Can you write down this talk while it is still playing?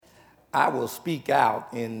I will speak out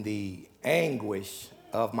in the anguish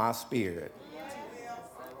of my spirit.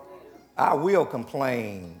 I will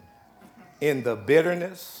complain in the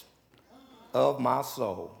bitterness of my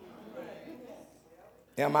soul.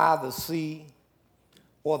 Am I the sea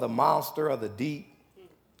or the monster of the deep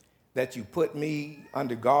that you put me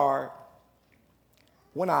under guard?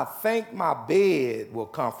 When I think my bed will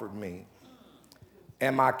comfort me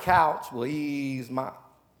and my couch will ease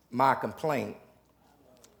my complaint,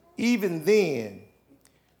 even then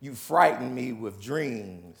you frighten me with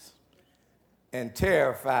dreams and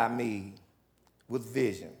terrify me with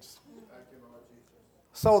visions,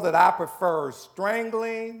 so that I prefer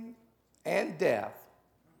strangling and death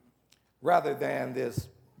rather than this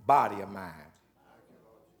body of mine.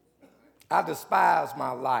 I despise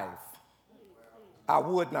my life. I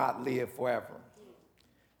would not live forever.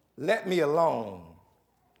 Let me alone.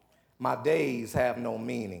 My days have no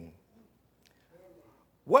meaning.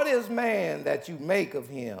 What is man that you make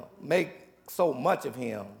so much of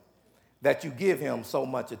him, that you give him so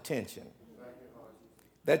much attention,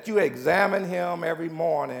 that you examine him every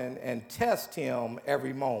morning and test him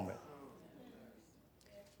every moment?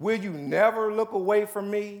 Will you never look away from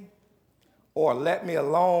me or let me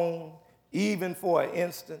alone even for an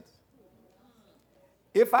instant?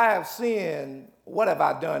 If I have sinned, what have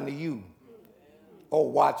I done to you, O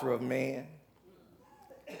watcher of man?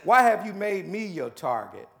 Why have you made me your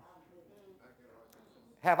target?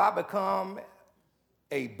 Have I become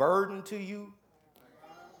a burden to you?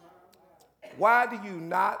 Why do you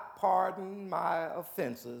not pardon my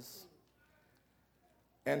offenses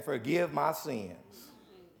and forgive my sins?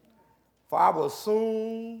 For I will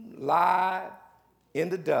soon lie in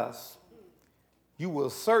the dust. You will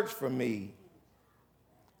search for me,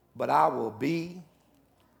 but I will be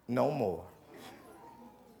no more.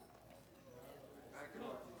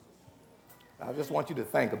 I just want you to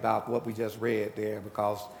think about what we just read there,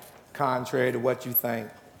 because contrary to what you think,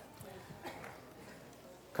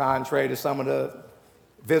 contrary to some of the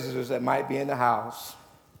visitors that might be in the house,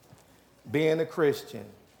 being a Christian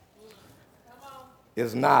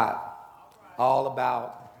is not all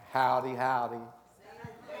about howdy, howdy.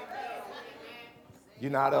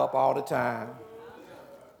 You're not up all the time.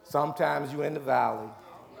 Sometimes you're in the valley.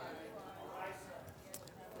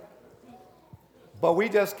 But we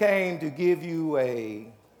just came to give you a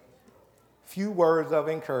few words of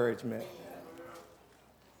encouragement.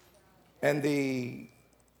 And the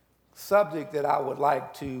subject that I would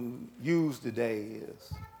like to use today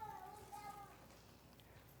is,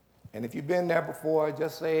 and if you've been there before,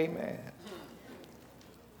 just say amen.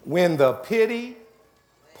 When the pity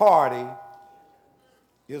party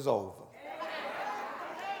is over.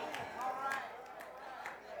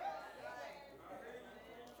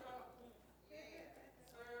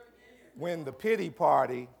 When the pity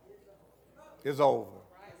party is over.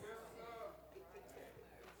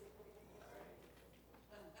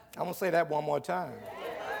 I'm going to say that one more time.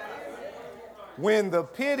 When the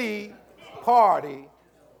pity party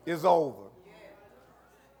is over.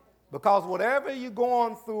 Because whatever you're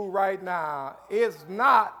going through right now is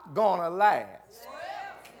not going to last.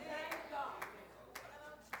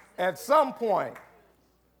 At some point,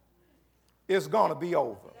 it's going to be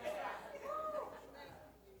over.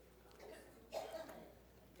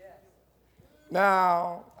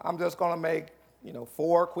 Now, I'm just going to make,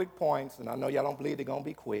 4 quick points, and I know y'all don't believe they're going to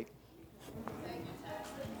be quick.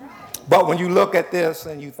 But when you look at this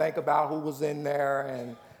and you think about who was in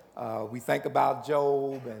there, and we think about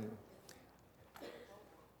Job, and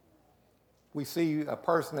we see a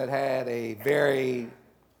person that had a very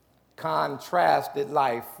contrasted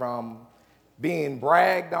life, from being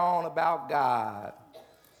bragged on about God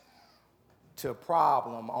to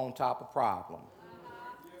problem on top of problem.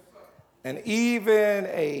 And even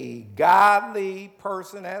a godly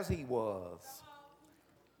person as he was,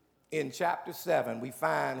 in chapter 7, we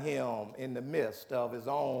find him in the midst of his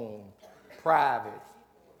own private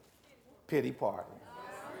pity party.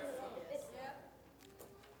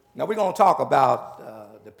 Now, we're going to talk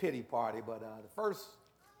about the pity party, but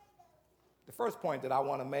the first point that I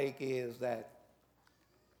want to make is that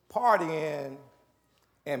partying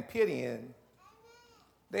and pitying,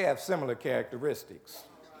 they have similar characteristics.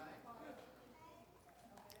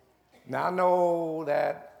 Now, I know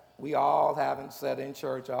that we all haven't sat in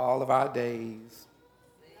church all of our days.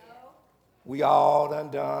 We all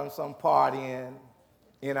done some partying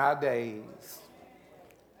in our days.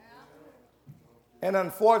 And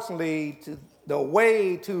unfortunately, the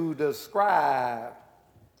way to describe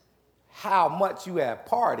how much you have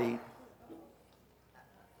partied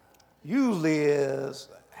usually is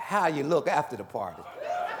how you look after the party.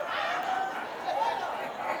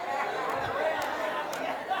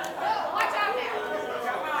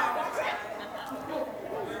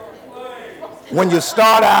 When you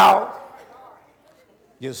start out,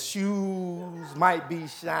 your shoes might be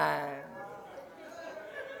shined.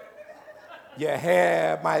 Your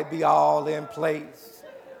hair might be all in place.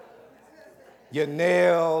 Your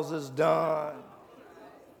nails is done.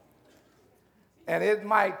 And it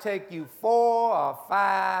might take you 4 or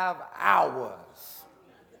 5 hours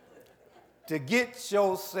to get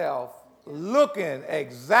yourself looking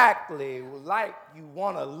exactly like you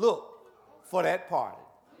want to look for that party.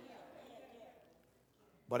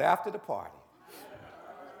 But after the party,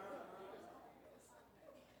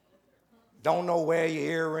 don't know where your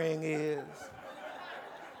earring is,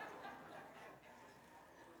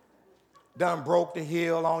 done broke the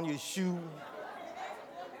heel on your shoe,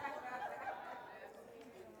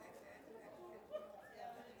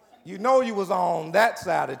 you know you was on that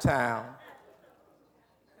side of town,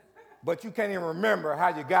 but you can't even remember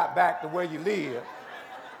how you got back to where you live.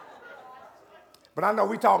 But I know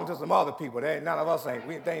we talking to some other people. None of us they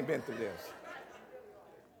ain't been through this.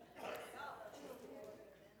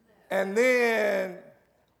 And then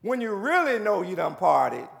when you really know you done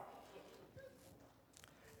partied,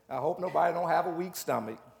 I hope nobody don't have a weak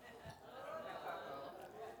stomach.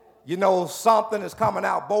 You know something is coming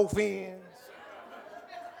out both ends.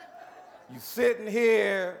 You sitting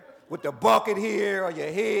here with the bucket here or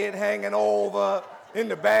your head hanging over in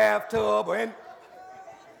the bathtub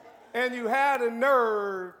and you had the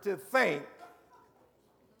nerve to think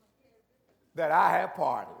that I have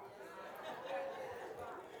partied.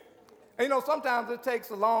 And you know, sometimes it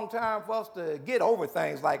takes a long time for us to get over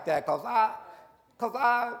things like that because I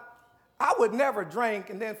would never drink,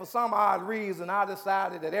 and then for some odd reason I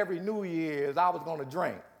decided that every New Year's I was going to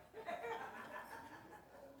drink.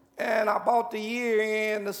 And I bought the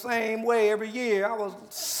year in the same way every year. I was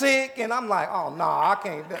sick, and I'm like, oh, no, I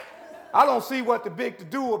can't. I don't see what the big to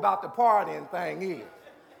do about the partying thing is.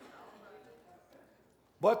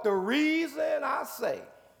 But the reason I say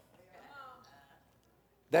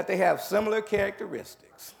that they have similar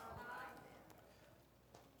characteristics,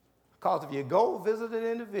 because if you go visit an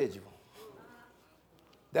individual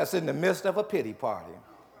that's in the midst of a pity party,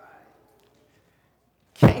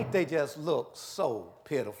 can't they just look so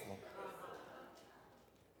pitiful?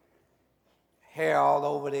 Hair all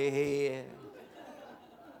over their head,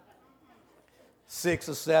 6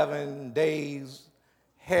 or 7 days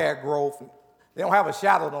hair growth. They don't have a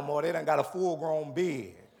shadow no more. They done got a full-grown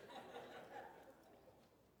beard.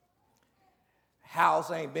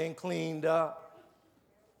 House ain't been cleaned up.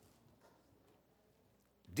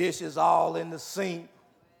 Dishes all in the sink.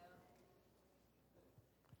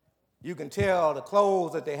 You can tell the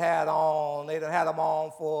clothes that they had on, they done had them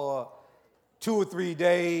on for 2 or 3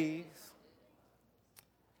 days.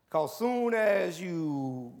 Because soon as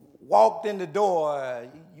you walked in the door,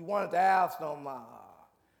 you wanted to ask them,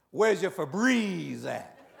 where's your Febreze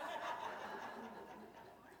at?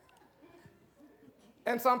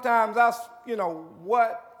 And sometimes that's,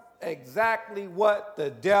 exactly what the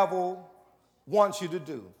devil wants you to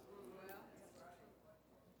do.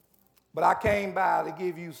 But I came by to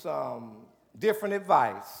give you some different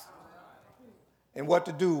advice and what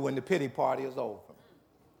to do when the pity party is over.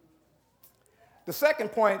 The second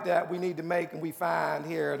point that we need to make, and we find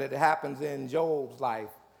here that it happens in Job's life,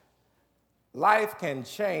 life can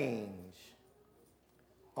change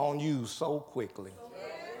on you so quickly.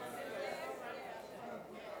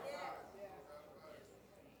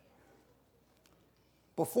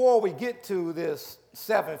 Before we get to this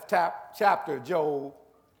 7th chapter of Job,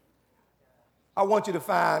 I want you to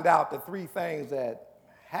find out the 3 things that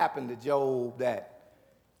happened to Job that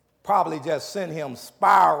probably just sent him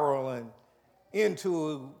spiraling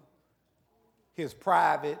into his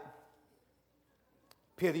private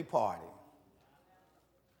pity party.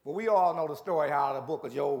 Well, we all know the story how the book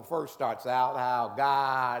of Job first starts out, how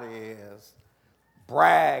God is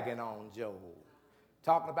bragging on Job,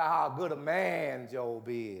 talking about how good a man Job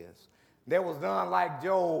is. There was none like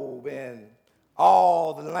Job in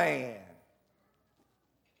all the land.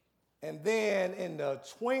 And then in the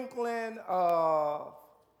twinkling of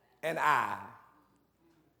an eye,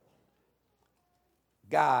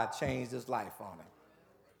 God changed his life on him.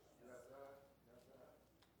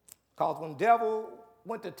 Because when the devil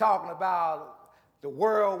went to talking about the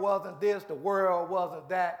world wasn't this, the world wasn't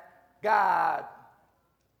that, God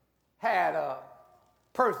had a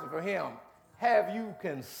person for him. Have you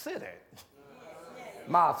considered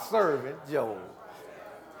my servant Job?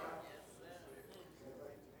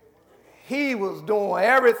 He was doing,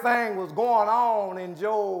 everything was going on in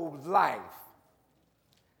Job's life.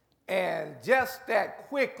 And just that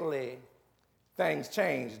quickly, things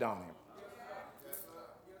changed on him.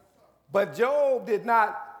 But Job did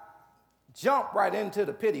not jump right into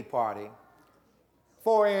the pity party.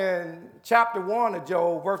 For in chapter 1 of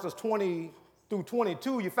Job, verses 20 through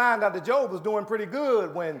 22, you find out that Job was doing pretty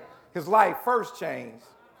good when his life first changed.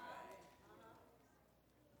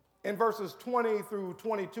 In verses 20 through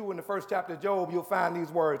 22 in the first chapter of Job, you'll find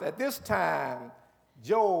these words. At this time,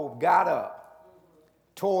 Job got up,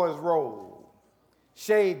 tore his robe,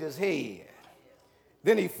 shaved his head.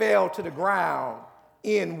 Then he fell to the ground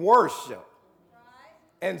in worship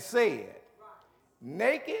and said,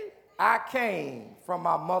 naked I came from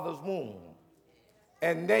my mother's womb,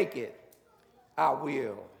 and naked I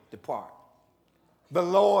will depart. The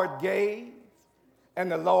Lord gave,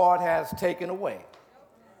 and the Lord has taken away.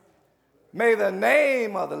 May the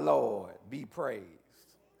name of the Lord be praised.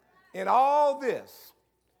 In all this,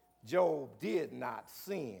 Job did not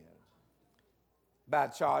sin by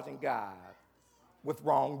charging God with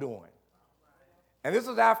wrongdoing. And this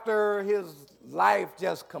is after his life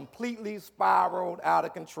just completely spiraled out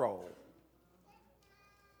of control.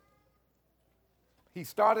 He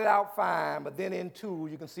started out fine, but then in 2,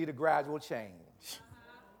 you can see the gradual change.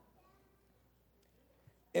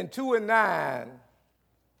 In 2 and 9,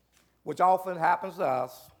 which often happens to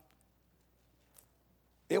us,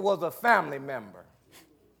 it was a family member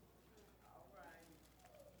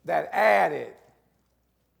that added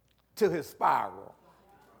to his spiral.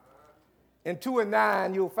 In 2 and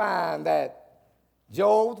 9, you'll find that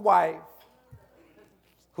Job's wife,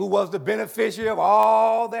 who was the beneficiary of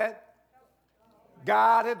all that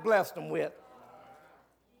God had blessed him with,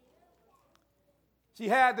 she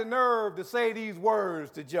had the nerve to say these words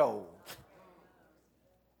to Job.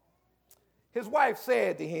 His wife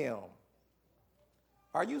said to him,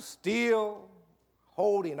 are you still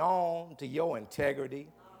holding on to your integrity?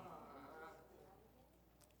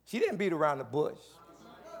 She didn't beat around the bush.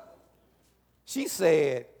 She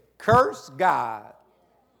said, curse God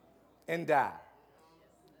and die.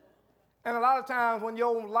 And a lot of times when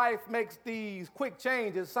your life makes these quick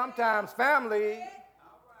changes, sometimes family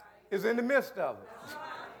is in the midst of it.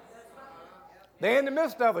 They're in the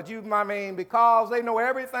midst of it, because they know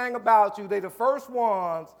everything about you. They're the first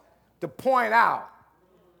ones to point out.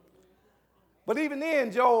 But even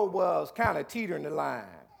then, Job was kind of teetering the line,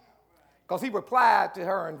 because he replied to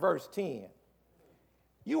her in verse 10,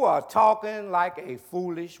 you are talking like a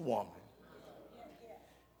foolish woman.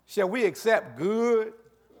 Shall we accept good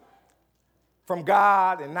from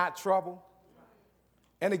God and not trouble?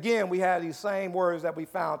 And again, we have these same words that we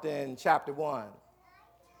found in chapter 1.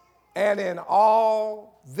 And in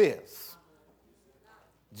all this,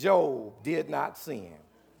 Job did not sin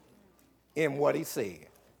in what he said.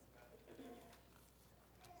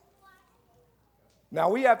 Now,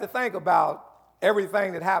 we have to think about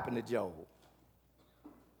everything that happened to Job.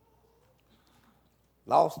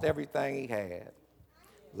 Lost everything he had.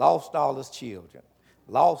 Lost all his children.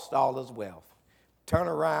 Lost all his wealth. Turn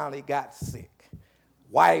around, he got sick.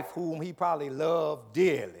 Wife whom he probably loved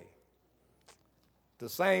dearly. The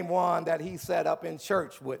same one that he sat up in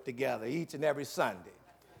church with together each and every Sunday,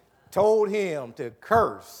 told him to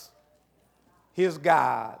curse his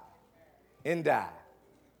God and die.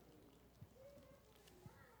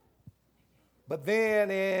 But then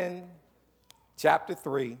in chapter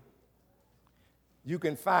 3, you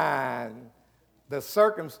can find the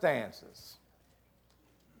circumstances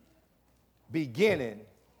beginning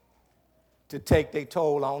to take their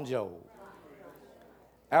toll on Job.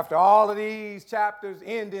 After all of these chapters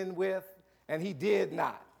ending with, and he did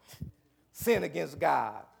not sin against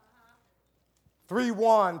God.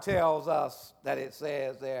 3:1 tells us that it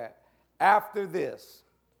says there, after this,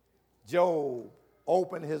 Job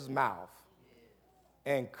opened his mouth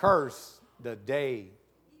and cursed the day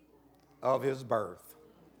of his birth.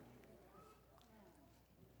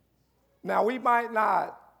 Now, we might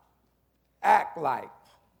not act like,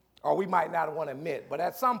 or we might not want to admit, but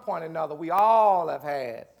at some point or another, we all have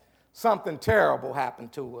had something terrible happen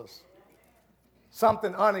to us.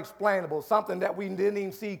 Something unexplainable, something that we didn't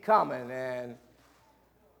even see coming. And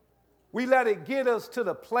we let it get us to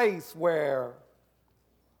the place where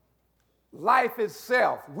life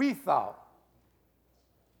itself, we thought,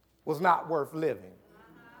 was not worth living.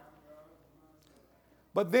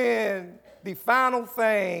 But then the final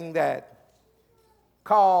thing that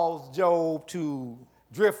caused Job to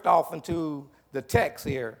drift off into the text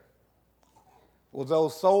here was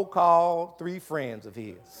those so-called 3 friends of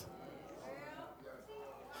his.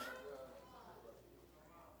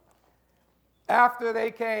 After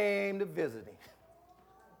they came to visit him,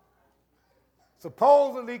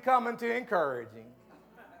 supposedly coming to encourage him,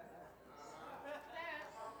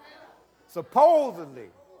 supposedly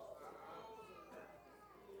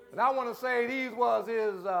And I want to say these was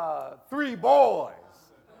his 3 boys.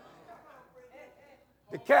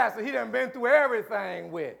 The cats that he done been through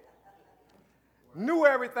everything with. Knew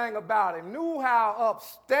everything about him. Knew how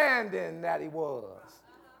upstanding that he was.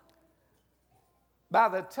 By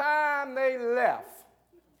the time they left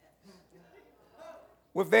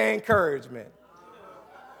with their encouragement,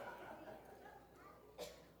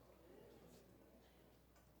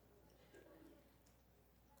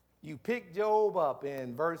 you pick Job up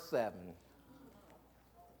in verse 7.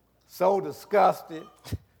 So disgusted,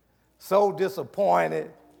 so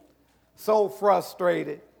disappointed, so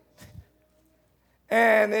frustrated.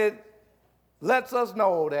 And it lets us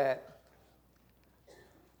know that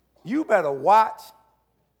you better watch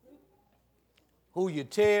who you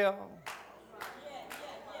tell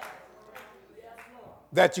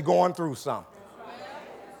that you're going through something.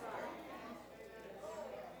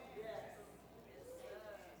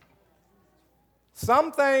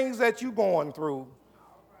 Some things that you're going through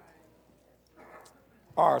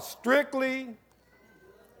are strictly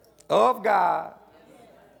of God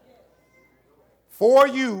for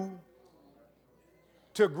you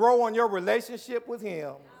to grow in your relationship with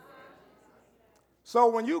Him. So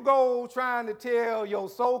when you go trying to tell your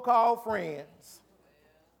so-called friends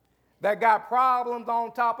that got problems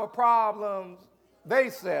on top of problems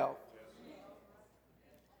they self,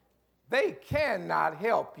 they cannot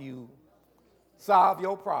help you solve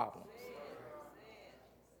your problems.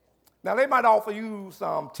 Now, they might offer you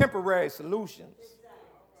some temporary solutions.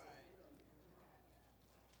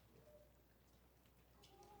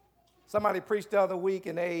 Somebody preached the other week,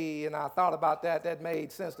 and I thought about that. That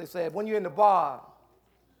made sense. They said, when you're in the bar,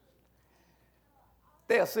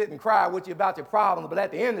 they'll sit and cry with you about your problems, but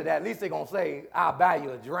at the end of that, at least they're going to say, I'll buy you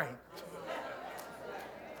a drink.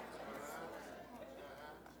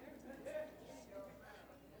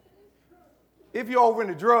 If you're over in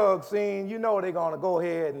the drug scene, you know they're going to go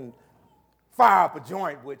ahead and fire up a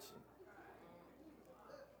joint with you.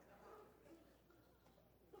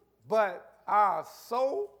 But our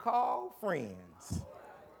so-called friends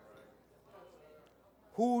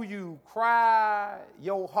who you cry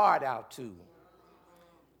your heart out to,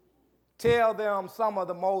 tell them some of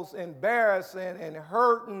the most embarrassing and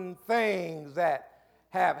hurting things that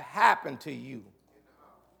have happened to you.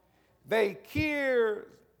 They care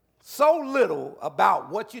so little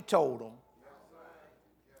about what you told them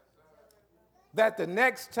that the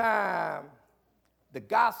next time the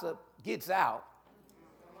gossip gets out,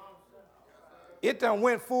 it done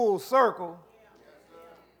went full circle.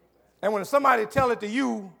 And when somebody tell it to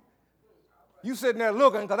you, you sitting there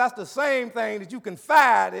looking, because that's the same thing that you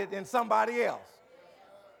confided in somebody else.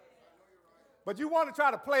 But you want to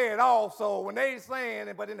try to play it off, so when they saying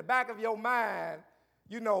it, but in the back of your mind,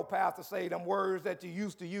 you know, Pastor say them words that you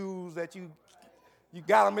used to use, that you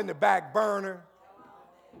got them in the back burner.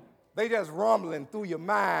 They just rumbling through your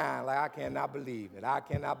mind like, I cannot believe it. I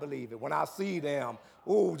cannot believe it. When I see them,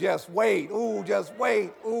 ooh, just wait. Ooh, just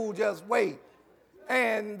wait. Ooh, just wait.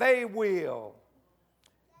 And they will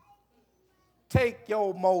take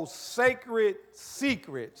your most sacred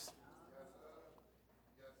secrets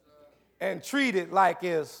and treat it like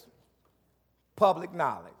it's public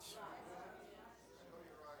knowledge.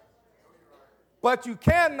 But you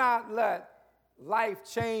cannot let life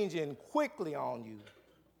changing quickly on you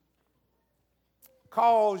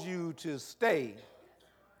cause you to stay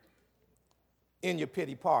in your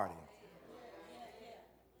pity party.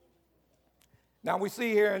 Now we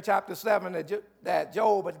see here in chapter 7 that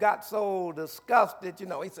Job had got so disgusted,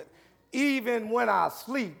 he said, even when I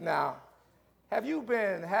sleep. Now, have you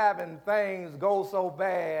been having things go so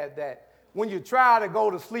bad that when you try to go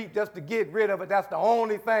to sleep just to get rid of it, that's the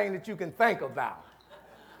only thing that you can think about?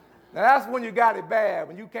 Now that's when you got it bad,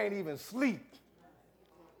 when you can't even sleep.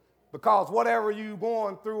 Because whatever you're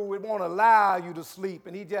going through, it won't allow you to sleep.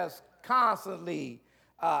 And he just constantly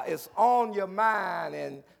is on your mind.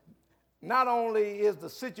 And not only is the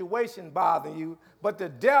situation bothering you, but the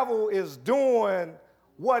devil is doing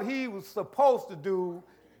what he was supposed to do,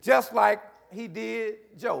 just like he did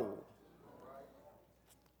Job.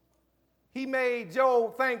 He made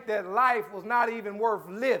Job think that life was not even worth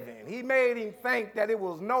living. He made him think that it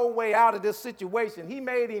was no way out of this situation. He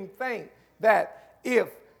made him think that if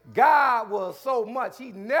God was so much,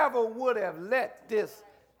 he never would have let this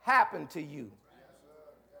happen to you.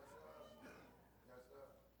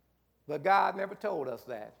 But God never told us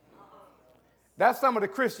that. That's some of the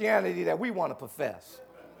Christianity that we want to profess.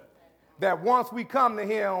 That once we come to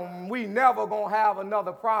him, we never going to have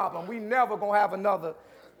another problem. We never going to have another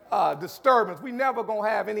disturbance. We never going to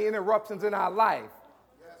have any interruptions in our life.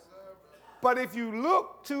 But if you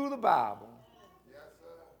look to the Bible,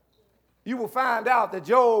 you will find out that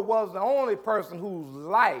Job was the only person whose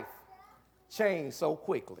life changed so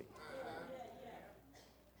quickly.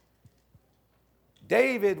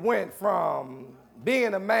 David went from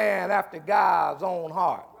being a man after God's own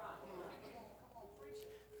heart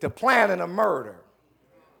to planning a murder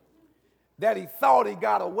that he thought he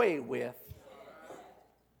got away with.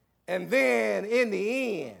 And then in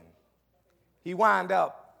the end, he wound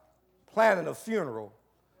up planning a funeral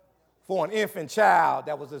for an infant child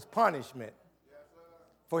that was his punishment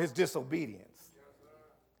for his disobedience.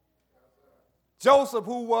 Joseph,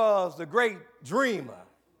 who was the great dreamer,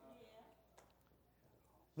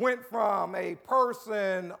 went from a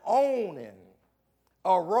person owning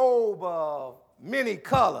a robe of many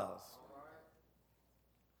colors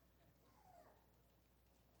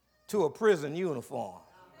to a prison uniform.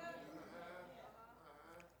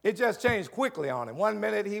 It just changed quickly on him. One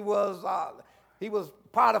minute he was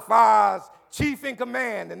Potiphar's chief in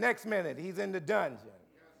command. The next minute he's in the dungeon.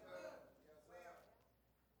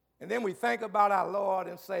 And then we think about our Lord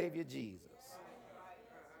and Savior Jesus.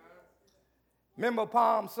 Remember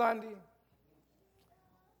Palm Sunday?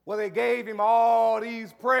 Where they gave him all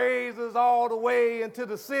these praises all the way into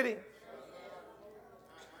the city.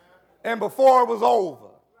 And before it was over,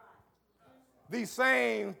 these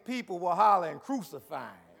same people were hollering, crucifying.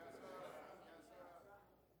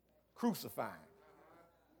 Crucifying.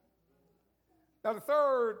 Now, the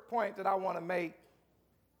third point that I want to make,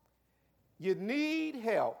 you need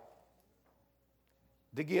help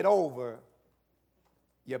to get over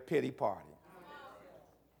your pity party.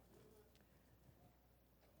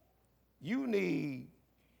 You need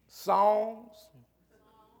songs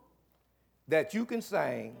that you can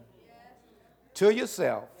sing to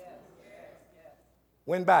yourself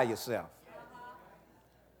when by yourself.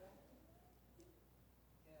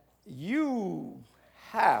 You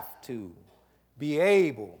have to be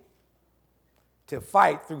able to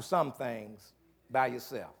fight through some things by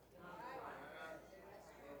yourself.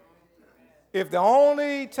 If the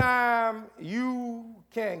only time you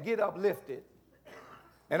can get uplifted,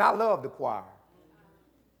 and I love the choir,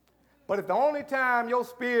 but if the only time your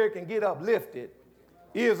spirit can get uplifted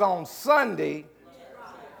is on Sunday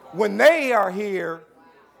when they are here,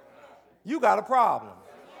 you got a problem.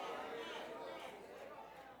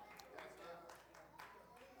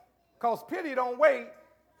 Because pity don't wait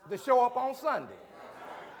to show up on Sunday.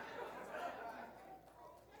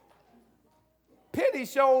 Pity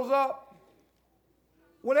shows up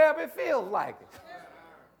whenever it feels like it.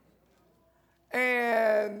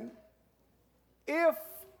 And if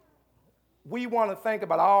we want to think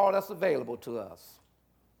about all that's available to us,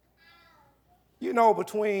 you know,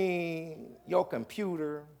 between your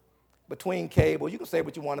computer, between cable, you can say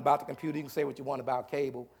what you want about the computer, you can say what you want about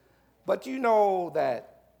cable, but you know that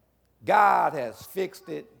God has fixed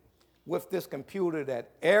it with this computer that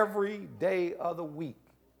every day of the week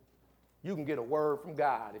you can get a word from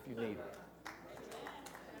God if you need it.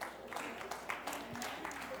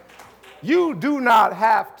 You do not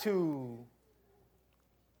have to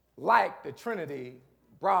like the Trinity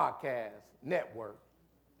Broadcast Network.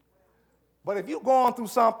 But if you're going through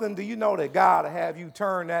something, do you know that God will have you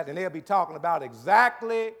turn that and they'll be talking about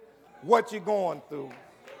exactly what you're going through?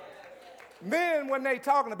 Then when they're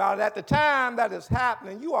talking about it, at the time that it's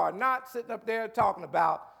happening, you are not sitting up there talking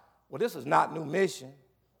about, well, this is not New Mission.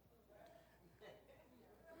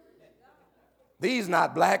 These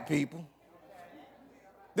not black people.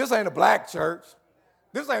 This ain't a black church.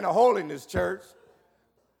 This ain't a holiness church.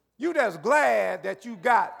 You just glad that you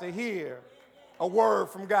got to hear a word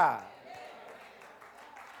from God.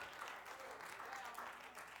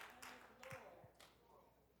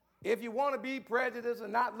 If you want to be prejudiced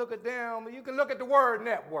and not look at them, you can look at the Word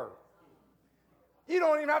Network. You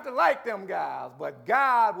don't even have to like them guys, but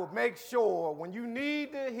God will make sure when you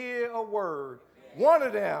need to hear a word, one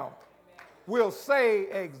of them will say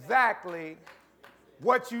exactly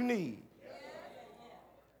what you need.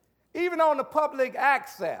 Even on the public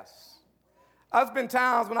access. There's been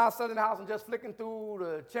times when I was sitting in the house and just flicking through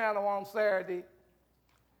the channel on Saturday,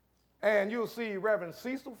 and you'll see Reverend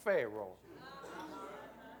Cecil Pharaoh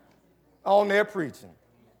on there preaching.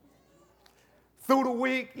 Through the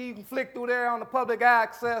week, you can flick through there on the public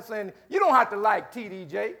access, and you don't have to like T.D.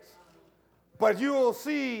 Jakes, but you'll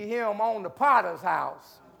see him on the Potter's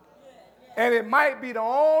House, and it might be the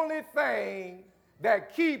only thing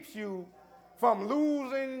that keeps you from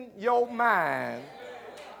losing your mind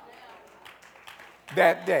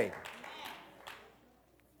that day.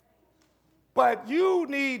 But you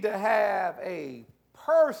need to have a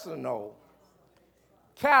personal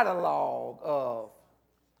catalog of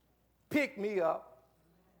pick-me-up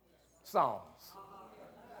songs.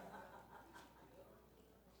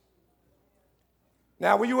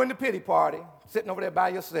 Now, when you're in the pity party, sitting over there by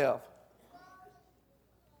yourself,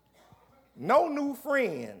 no new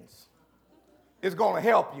friends is going to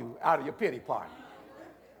help you out of your pity party.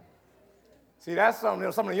 See, that's some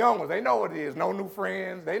of the young ones. They know what it is. No new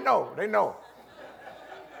friends. They know.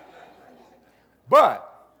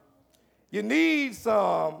 But you need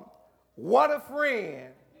some, what a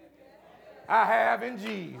friend I have in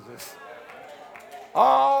Jesus.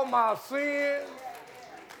 All my sins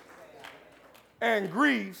and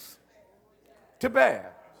griefs to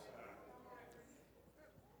bear.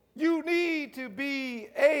 You need to be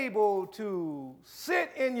able to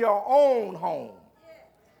sit in your own home.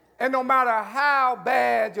 And no matter how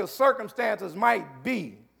bad your circumstances might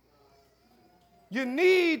be, you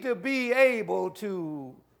need to be able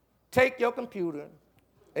to take your computer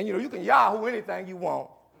and you can Yahoo anything you want.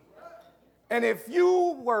 And if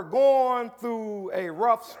you were going through a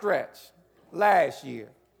rough stretch last year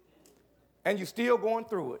and you're still going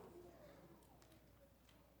through it,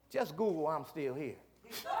 just Google "I'm still here."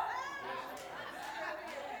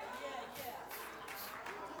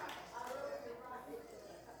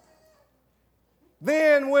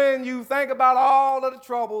 Then when you think about all of the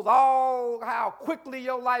troubles, all how quickly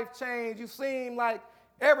your life changed, you seem like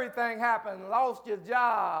everything happened, lost your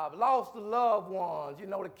job, lost the loved ones,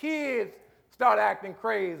 the kids start acting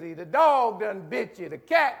crazy, the dog done bit you, the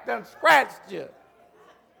cat done scratched you,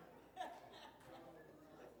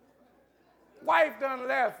 wife done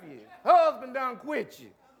left you, husband done quit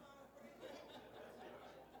you.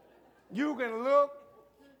 You can look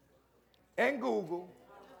and Google,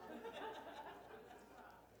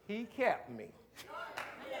 "He kept me."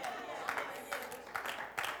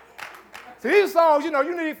 See, these songs,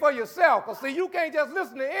 you need for yourself. Because, see, you can't just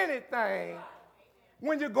listen to anything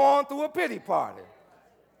when you're going through a pity party.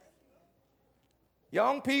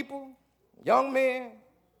 Young people, young men,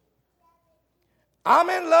 I'm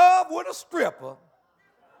in love with a stripper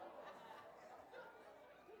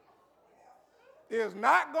is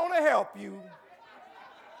not going to help you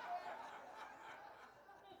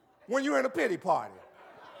when you're in a pity party.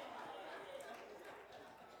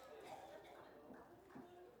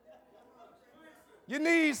 You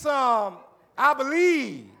need some, I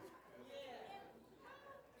believe.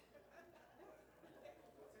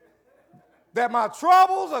 That my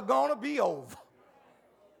troubles are going to be over.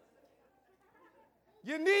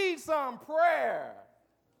 You need some prayer,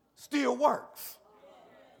 still works.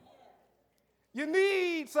 You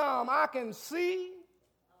need some, I can see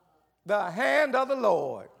the hand of the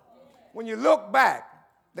Lord. When you look back,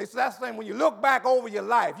 that's the thing, when you look back over your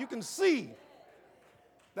life, you can see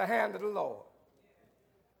the hand of the Lord.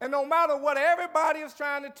 And no matter what everybody is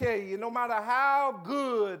trying to tell you, no matter how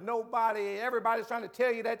good everybody's trying to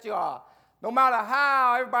tell you that you are, no matter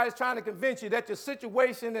how everybody's trying to convince you that your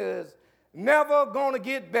situation is never going to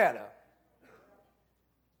get better,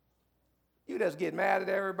 you just get mad at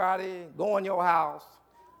everybody, go in your house,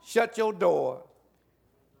 shut your door,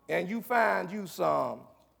 and you find you some,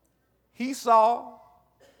 "He saw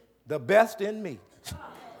the best in me."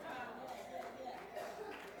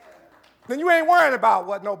 Then you ain't worrying about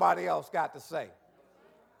what nobody else got to say.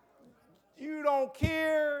 You don't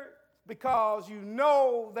care because you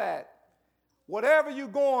know that whatever you're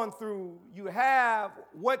going through, you have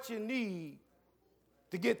what you need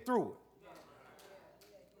to get through it.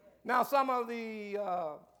 Now, some of the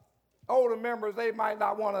older members, they might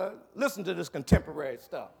not want to listen to this contemporary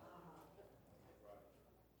stuff.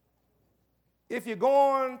 If you're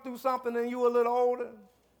going through something and you're a little older,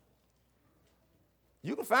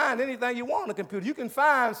 you can find anything you want on the computer. You can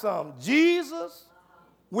find some. Jesus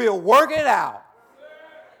will work it out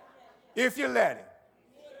if you let him.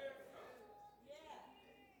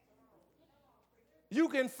 You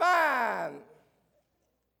can find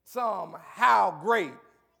some "How great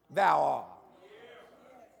thou art."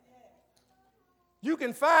 You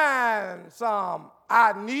can find some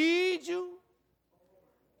 "I need you."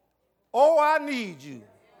 Oh, I need you.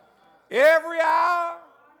 Every hour,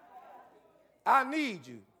 I need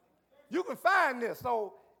you. You can find this.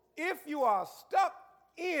 So if you are stuck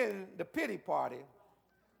in the pity party,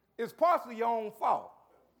 it's partially your own fault.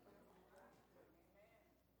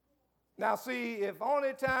 Now, see, if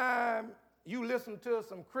only time you listen to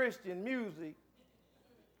some Christian music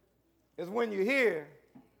is when you're here,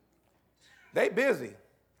 they busy.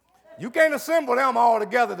 You can't assemble them all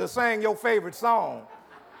together to sing your favorite song.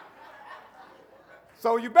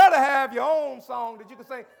 So you better have your own song that you can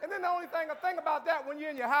sing. And then the only thing about that, when you're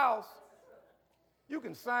in your house, you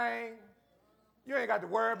can sing. You ain't got to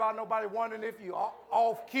worry about nobody wondering if you're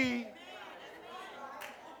off key.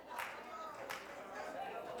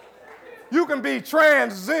 You can be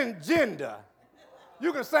transgender.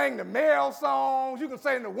 You can sing the male songs. You can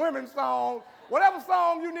sing the women's songs. Whatever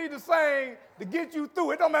song you need to sing to get you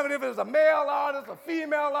through. It don't matter if it's a male artist, a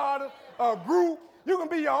female artist, a group. You can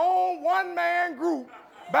be your own one-man group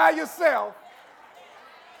by yourself.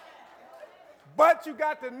 But you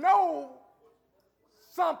got to know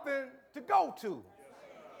something to go to.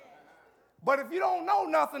 But if you don't know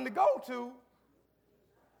nothing to go to,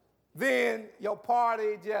 then your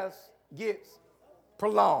party just gets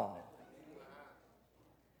prolonged.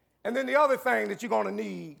 And then the other thing that you're going to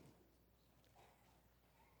need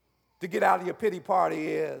to get out of your pity party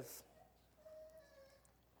is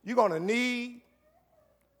you're going to need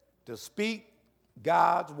to speak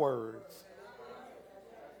God's words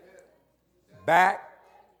back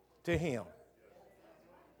to him.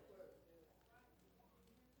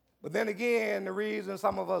 But then again, the reason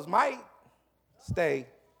some of us might stay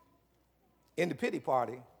in the pity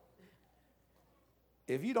party,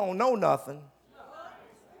 if you don't know nothing,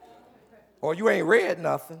 or you ain't read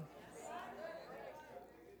nothing,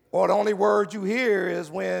 or the only word you hear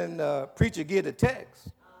is when the preacher get a text,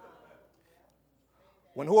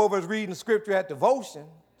 when whoever's reading scripture at devotion,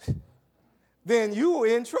 then you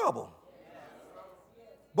in trouble.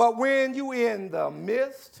 But when you in the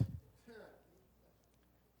midst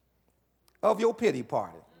of your pity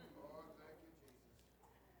party,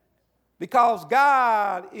 because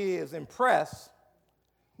God is impressed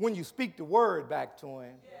when you speak the word back to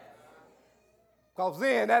him, because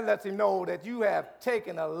then that lets him know that you have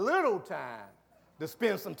taken a little time to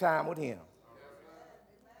spend some time with him.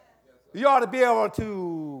 You ought to be able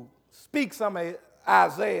to speak some of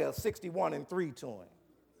Isaiah 61:3 to him.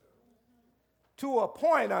 To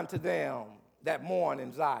appoint unto them that mourn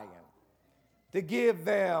in Zion, to give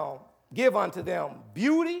unto them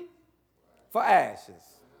beauty for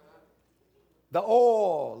ashes, the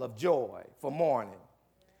oil of joy for mourning,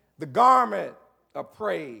 the garment of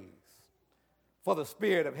praise for the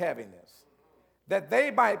spirit of heaviness, that they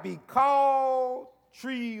might be called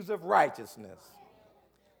trees of righteousness,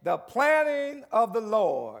 the planting of the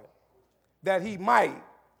Lord, that he might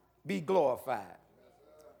be glorified.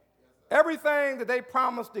 Everything that they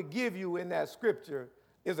promised to give you in that scripture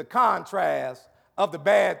is a contrast of the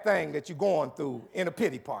bad thing that you're going through in a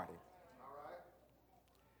pity party.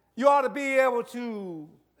 You ought to be able to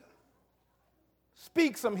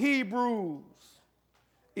speak some Hebrews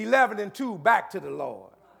 11:2 back to the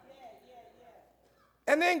Lord.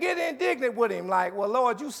 And then get indignant with him like, well,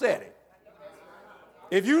 Lord, you said it.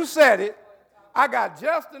 If you said it, I got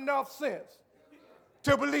just enough sense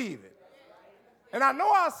to believe it. And I know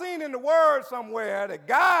I've seen in the word somewhere that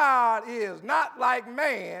God is not like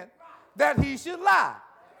man that he should lie.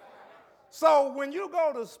 So when you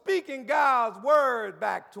go to speaking God's word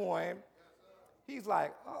back to him, he's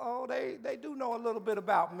like, oh, they do know a little bit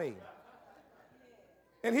about me.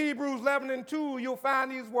 In Hebrews 11:2, you'll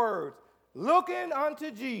find these words, looking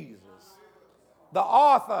unto Jesus, the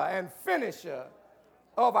author and finisher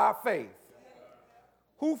of our faith,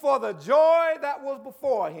 who for the joy that was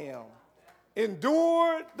before him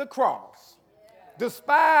endured the cross,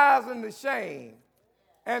 despising the shame,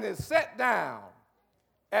 and is set down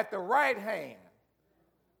at the right hand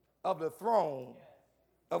of the throne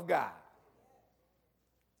of God.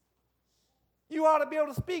 You ought to be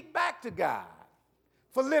able to speak back to God.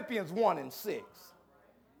 Philippians 1:6.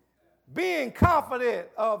 Being confident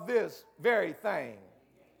of this very thing,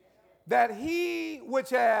 that he which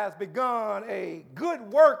has begun a good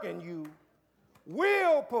work in you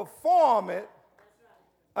will perform it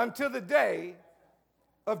until the day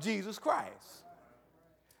of Jesus Christ.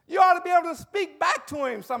 You ought to be able to speak back to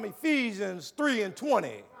him some Ephesians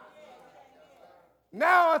 3:20.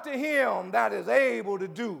 Now unto him that is able to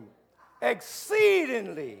do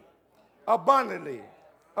exceedingly abundantly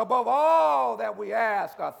above all that we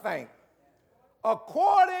ask or think,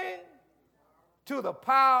 according to the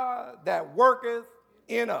power that worketh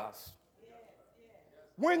in us.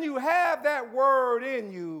 When you have that word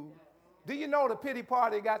in you, do you know the pity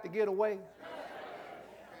party got to get away?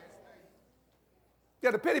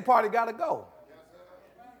 Yeah, the pity party got to go.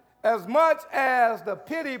 As much as the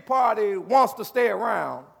pity party wants to stay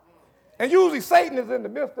around, and usually Satan is in the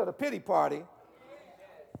midst of the pity party,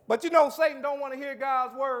 but you know Satan don't want to hear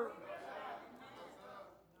God's word.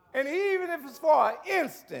 And even if it's for an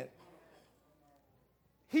instant,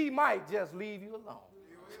 he might just leave you alone.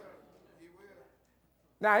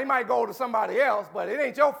 Now, he might go to somebody else, but it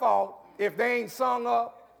ain't your fault if they ain't sung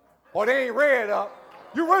up or they ain't read up.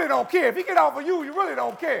 You really don't care. If he get off of you, you really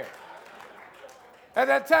don't care. At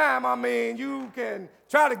that time, I mean, you can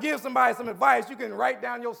try to give somebody some advice. You can write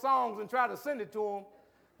down your songs and try to send it to them.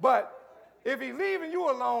 But If he's leaving you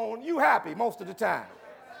alone, you happy most of the time.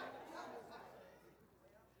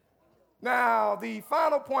 Now, the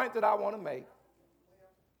final point that I want to make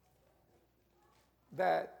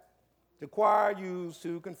that the choir used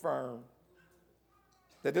to confirm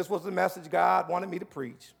that this was the message God wanted me to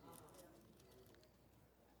preach.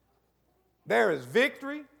 There is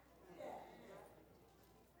victory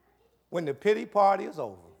when the pity party is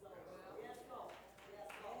over.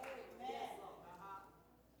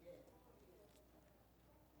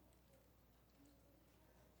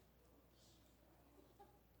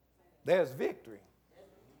 There's victory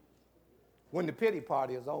when the pity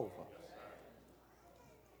party is over.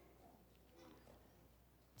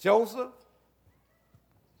 Joseph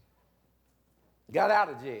got out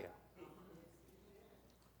of jail.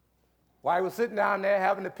 While he was sitting down there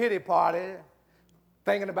having the pity party,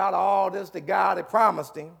 thinking about all this that God had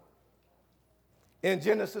promised him, in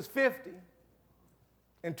Genesis 50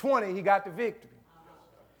 and 20, he got the victory.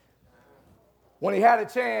 When he had a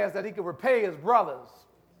chance that he could repay his brothers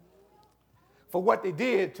for what they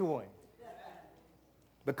did to him.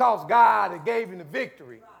 Because God had gave him the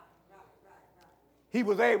victory, he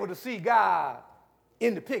was able to see God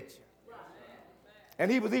in the picture. And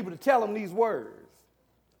he was able to tell him these words.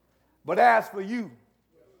 But as for you,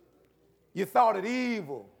 you thought it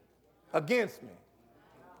evil against me.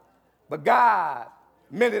 But God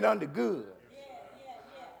meant it unto good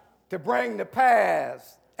to bring to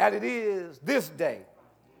pass as it is this day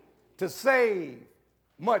to save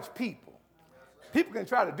much people. People can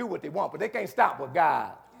try to do what they want, but they can't stop what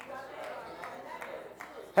God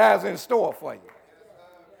has in store for you.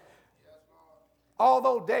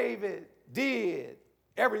 Although David did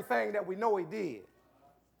everything that we know he did,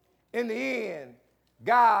 in the end,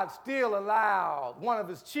 God still allowed one of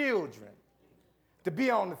his children to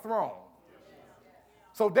be on the throne.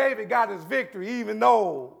 So David got his victory even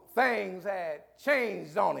though things had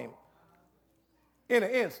changed on him in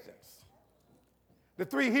an instant. The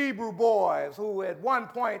three Hebrew boys who at one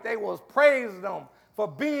point they was praising them for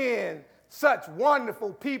being such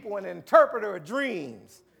wonderful people and interpreter of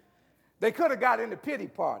dreams. They could have got in the pity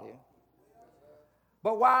party.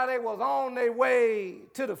 But while they was on their way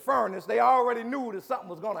to the furnace, they already knew that something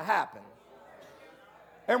was going to happen.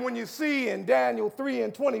 And when you see in Daniel 3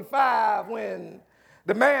 and 25, when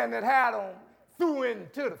the man that had them threw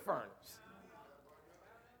into the furnace,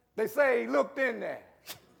 they say he looked in there.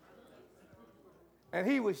 And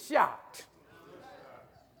he was shocked.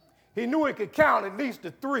 He knew he could count at least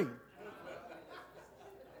to 3.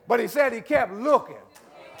 But he said he kept looking.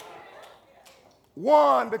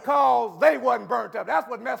 One, because they wasn't burnt up. That's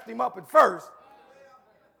what messed him up at first.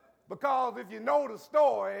 Because if you know the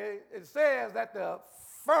story, it says that the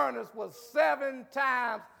furnace was 7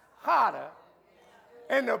 times hotter.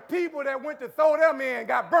 And the people that went to throw them in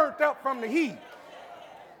got burnt up from the heat.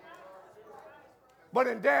 But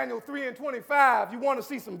in Daniel 3 and 25, you want to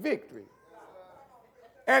see some victory.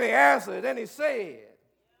 And he answered and he said,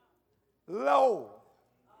 Lo,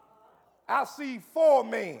 I see 4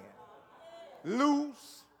 men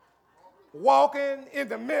loose, walking in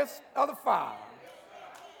the midst of the fire.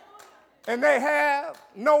 And they have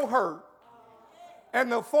no hurt. And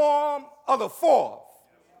the form of the 4th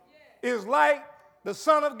is like the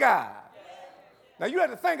Son of God. Now you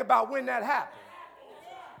have to think about when that happened.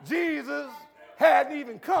 Jesus hadn't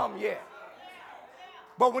even come yet.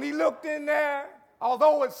 But when he looked in there,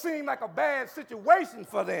 although it seemed like a bad situation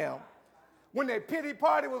for them, when their pity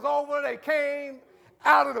party was over, they came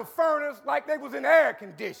out of the furnace like they was in air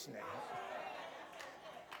conditioning.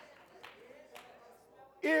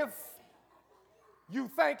 If you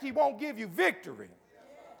think he won't give you victory,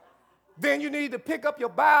 then you need to pick up your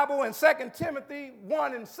Bible in 2 Timothy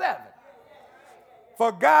 1 and 7.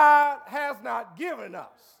 For God has not given us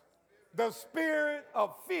the spirit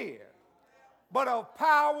of fear, but of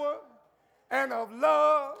power and of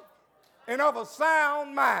love and of a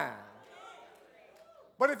sound mind.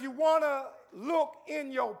 But if you want to look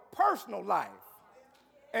in your personal life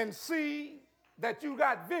and see that you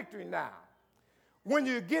got victory now, when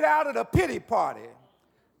you get out of the pity party,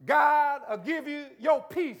 God will give you your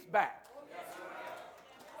peace back.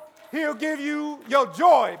 He'll give you your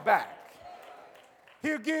joy back.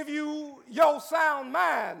 He'll give you your sound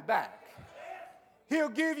mind back. He'll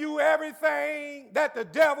give you everything that the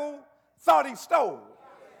devil thought he stole.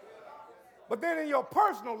 But then in your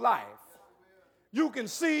personal life, you can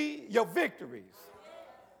see your victories.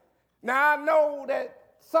 Now, I know that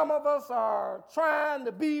some of us are trying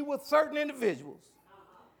to be with certain individuals.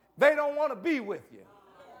 They don't want to be with you.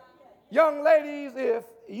 Young ladies, if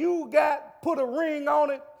you put a ring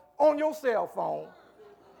on it on your cell phone,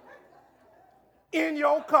 in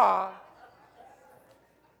your car,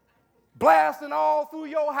 blasting all through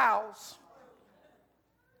your house.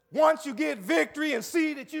 Once you get victory and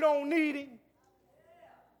see that you don't need him,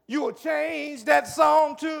 you will change that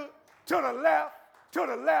song to the left, to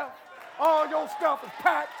the left. All your stuff is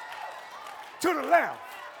packed to the left.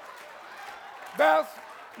 That's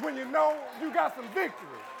when you know you got some victory.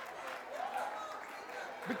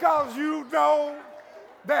 Because you know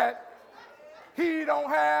that he don't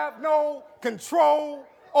have no control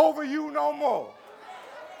over you no more.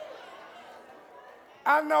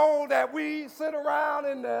 I know that we sit around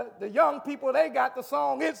and the young people, they got the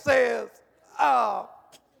song. It says,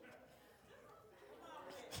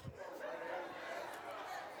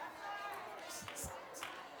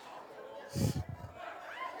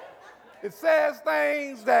 it says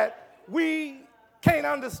things that we can't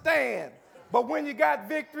understand. But when you got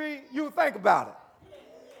victory, you think about it.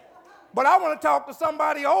 But I want to talk to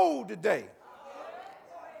somebody old today.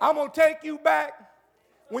 I'm going to take you back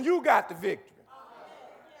when you got the victory.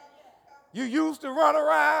 You used to run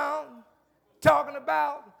around talking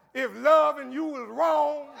about if loving you was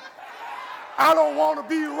wrong, I don't want to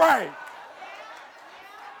be right.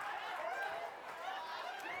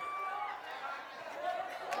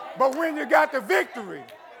 But when you got the victory,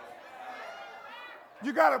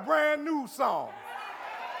 you got a brand new song.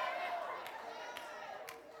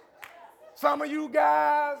 Some of you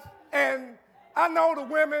guys, and I know the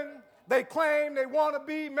women, they claim they want to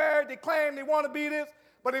be married, they claim they want to be this,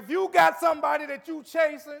 but if you got somebody that you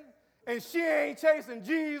chasing and she ain't chasing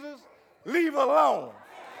Jesus, leave her alone.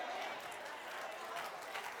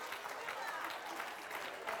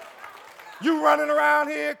 You running around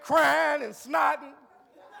here crying and snotting,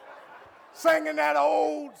 singing that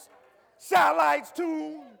old Satellites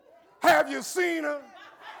tune, have you seen her?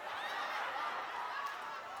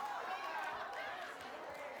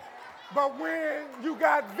 But when you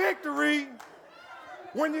got victory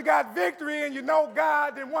and you know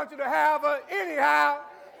God didn't want you to have her anyhow,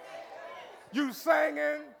 you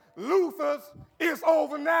singing Luther's It's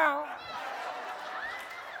Over Now.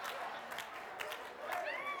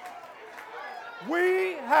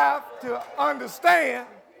 We have to understand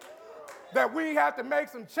that we have to make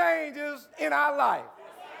some changes in our life.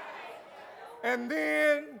 And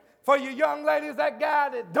then for you young ladies, that guy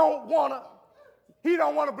that he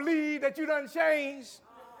don't want to believe that you done changed.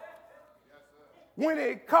 When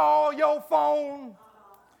he call your phone,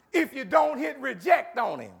 if you don't hit reject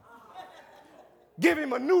on him, give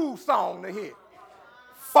him a new song to hit.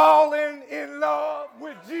 Falling in love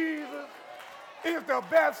with Jesus is the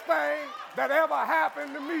best thing that ever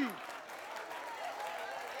happened to me.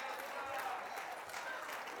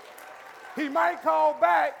 He might call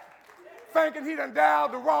back thinking he done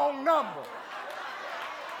dialed the wrong number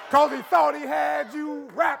because he thought he had you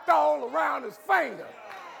wrapped all around his finger.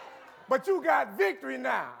 But you got victory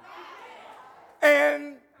now.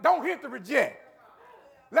 And don't hit the reject.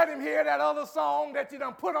 Let him hear that other song that you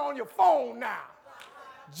done put on your phone now.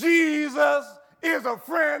 Jesus is a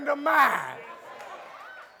friend of mine.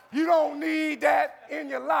 You don't need that in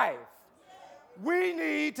your life. We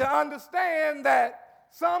need to understand that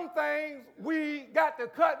some things we got to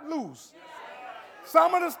cut loose.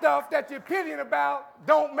 Some of the stuff that you're pitying about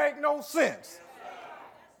don't make no sense.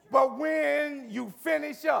 But when you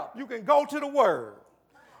finish up, you can go to the Word.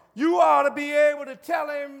 You ought to be able to tell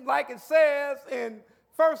him, like it says in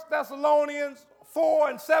 1 Thessalonians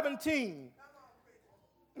 4:17,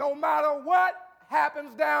 no matter what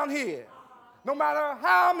happens down here, no matter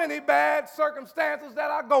how many bad circumstances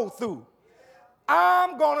that I go through,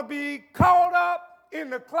 I'm going to be caught up in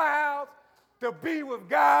the clouds to be with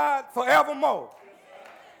God forevermore.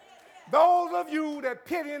 Those of you that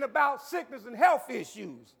pitying about sickness and health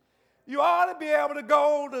issues, you ought to be able to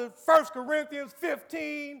go to 1 Corinthians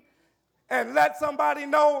 15 and let somebody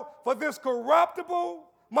know, for this corruptible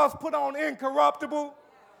must put on incorruptible,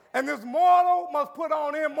 and this mortal must put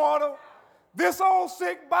on immortal. This old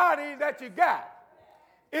sick body that you got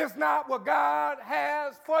is not what God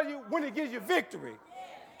has for you when he gives you victory.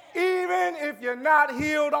 Even if you're not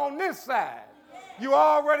healed on this side, you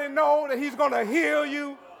already know that he's going to heal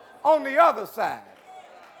you on the other side.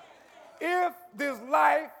 If this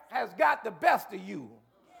life has got the best of you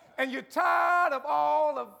and you're tired of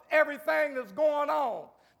all of everything that's going on,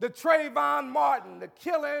 the Trayvon Martin, the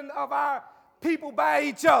killing of our people by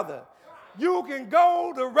each other, you can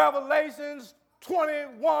go to Revelations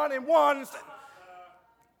 21:1 and say,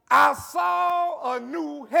 I saw a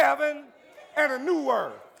new heaven and a new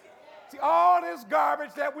earth. See, all this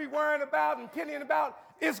garbage that we worrying about and pitying about,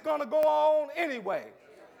 it's going to go on anyway.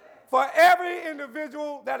 For every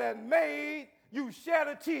individual that has made you shed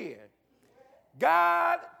a tear,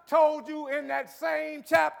 God told you in that same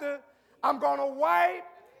chapter, I'm going to wipe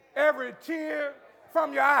every tear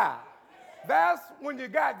from your eye. That's when you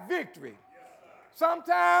got victory.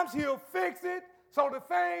 Sometimes he'll fix it so the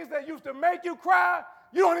things that used to make you cry,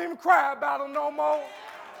 you don't even cry about them no more.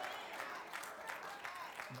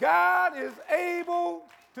 God is able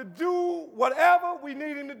to do whatever we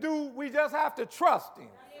need him to do. We just have to trust him.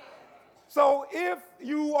 So if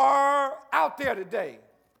you are out there today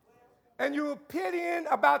and you're pitying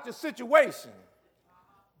about your situation,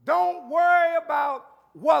 don't worry about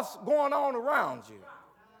what's going on around you.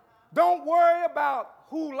 Don't worry about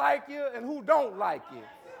who like you and who don't like you.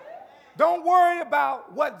 Don't worry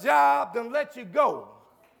about what job done let you go.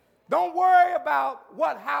 Don't worry about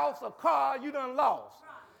what house or car you done lost.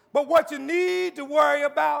 But what you need to worry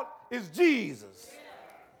about is Jesus.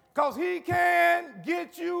 Because he can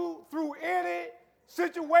get you through any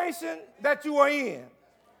situation that you are in.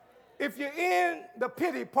 If you're in the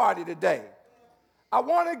pity party today, I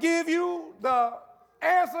want to give you the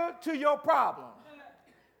answer to your problem.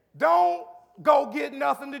 Don't go get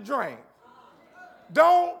nothing to drink.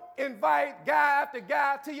 Don't invite guy after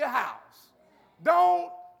guy to your house.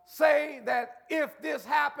 Don't say that if this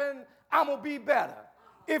happened, I'm going to be better.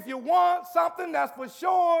 If you want something that's for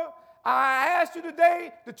sure, I ask you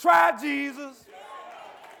today to try Jesus.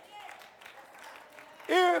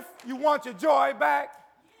 If you want your joy back,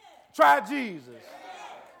 try Jesus.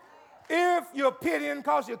 If you're pitying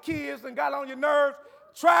because your kids and got on your nerves,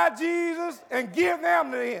 try Jesus and give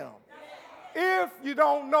them to him. If you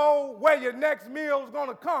don't know where your next meal is going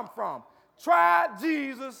to come from, try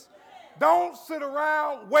Jesus. Don't sit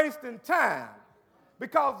around wasting time,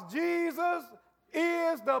 because Jesus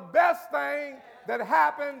is the best thing that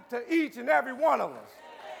happened to each and every one of us.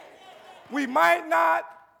 We might not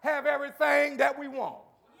have everything that we want.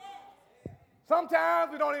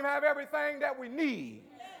 Sometimes we don't even have everything that we need.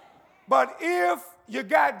 But if you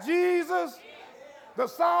got Jesus, the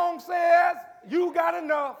song says you got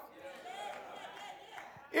enough.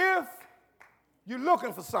 If you're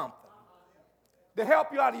looking for something to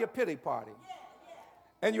help you out of your pity party,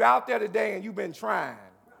 and you're out there today and you've been trying,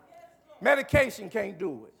 medication can't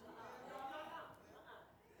do it.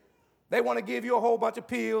 They want to give you a whole bunch of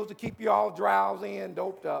pills to keep you all drowsy and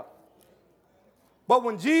doped up. But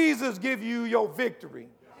when Jesus gives you your victory,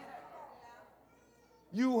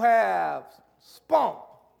 you have spunk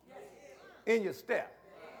in your step.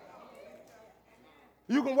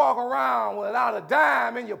 You can walk around without a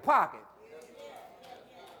dime in your pocket,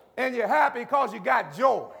 and you're happy because you got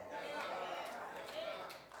joy.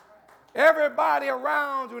 Everybody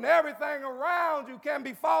around you and everything around you can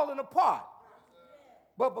be falling apart.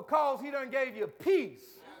 But because he done gave you peace,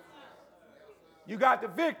 you got the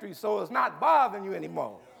victory, so it's not bothering you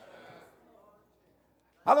anymore.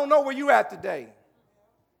 I don't know where you at today,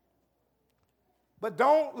 but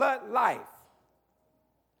don't let life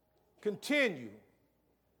continue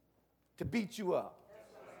to beat you up.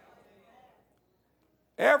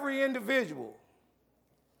 Every individual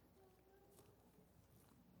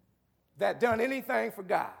that done anything for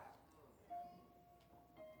God,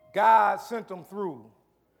 God sent them through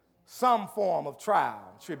some form of trial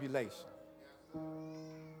and tribulation.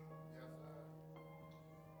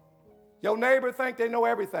 Your neighbor think they know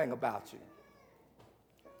everything about you,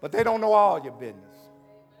 but they don't know all your business.